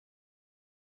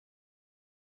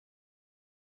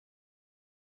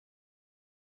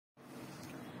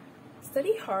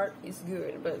Study hard is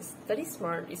good, but study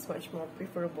smart is much more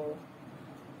preferable.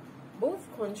 Both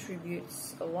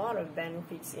contributes a lot of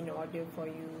benefits in order for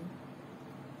you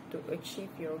to achieve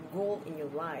your goal in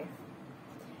your life.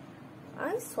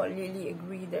 I solidly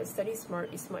agree that study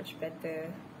smart is much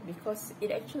better because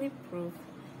it actually proved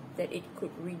that it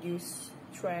could reduce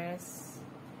stress.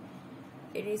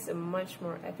 It is a much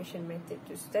more efficient method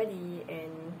to study,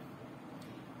 and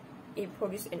it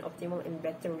produces an optimal and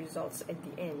better results at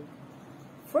the end.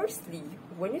 Firstly,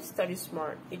 when you study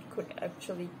smart, it could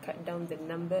actually cut down the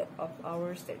number of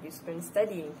hours that you spend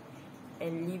studying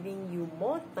and leaving you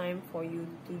more time for you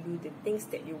to do the things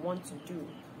that you want to do.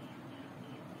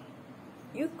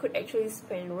 You could actually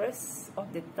spend rest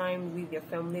of the time with your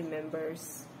family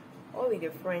members or with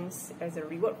your friends as a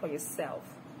reward for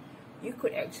yourself. You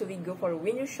could actually go for a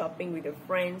window shopping with your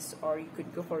friends, or you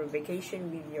could go for a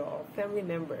vacation with your family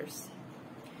members.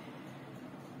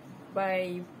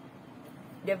 By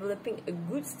developing a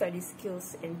good study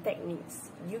skills and techniques,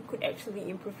 you could actually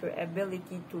improve your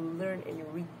ability to learn and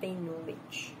retain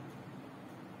knowledge.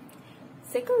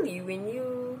 Secondly, when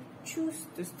you choose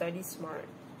to study smart,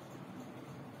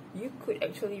 you could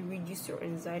actually reduce your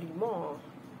anxiety more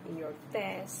in your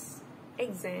tests,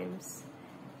 exams,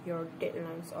 your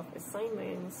deadlines of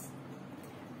assignments.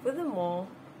 Furthermore,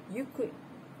 you could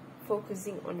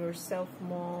focusing on yourself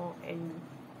more and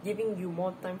giving you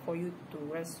more time for you to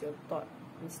rest your thought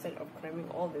instead of cramming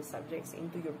all the subjects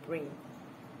into your brain.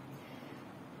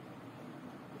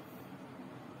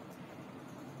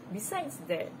 Besides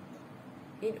that,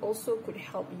 it also could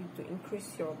help you to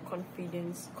increase your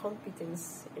confidence,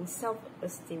 competence, and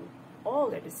self-esteem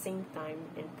all at the same time,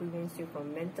 and prevents you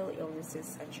from mental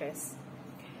illnesses such as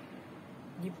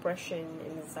depression,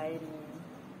 anxiety,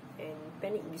 and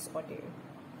panic disorder.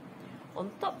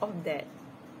 On top of that,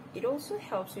 it also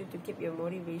helps you to keep your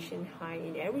motivation high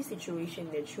in every situation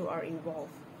that you are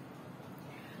involved.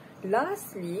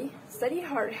 Lastly, study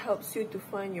hard helps you to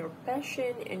find your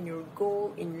passion and your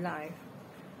goal in life.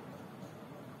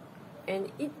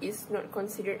 And it is not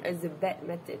considered as a bad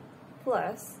method.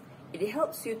 Plus, it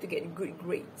helps you to get good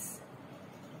grades.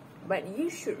 But you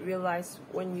should realize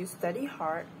when you study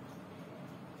hard,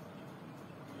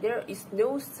 there is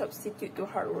no substitute to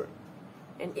hard work.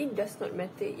 And it does not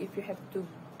matter if you have to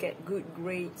get good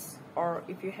grades or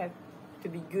if you have to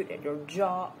be good at your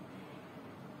job.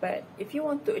 But if you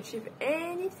want to achieve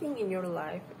anything in your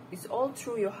life, it's all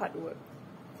through your hard work.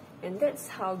 And that's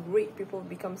how great people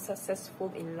become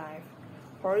successful in life.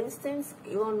 For instance,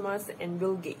 Elon Musk and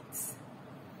Bill Gates.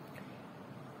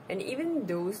 And even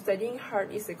though studying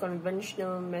hard is a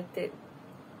conventional method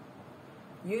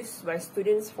used by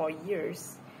students for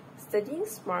years, studying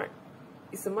smart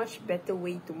is a much better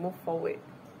way to move forward.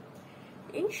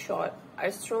 In short, I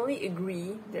strongly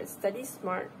agree that study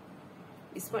smart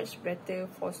is much better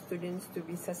for students to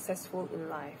be successful in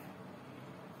life.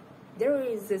 There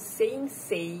is a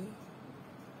saying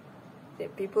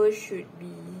that people should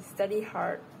be study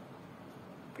hard,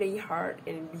 play hard,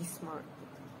 and be smart.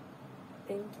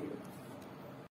 Thank you.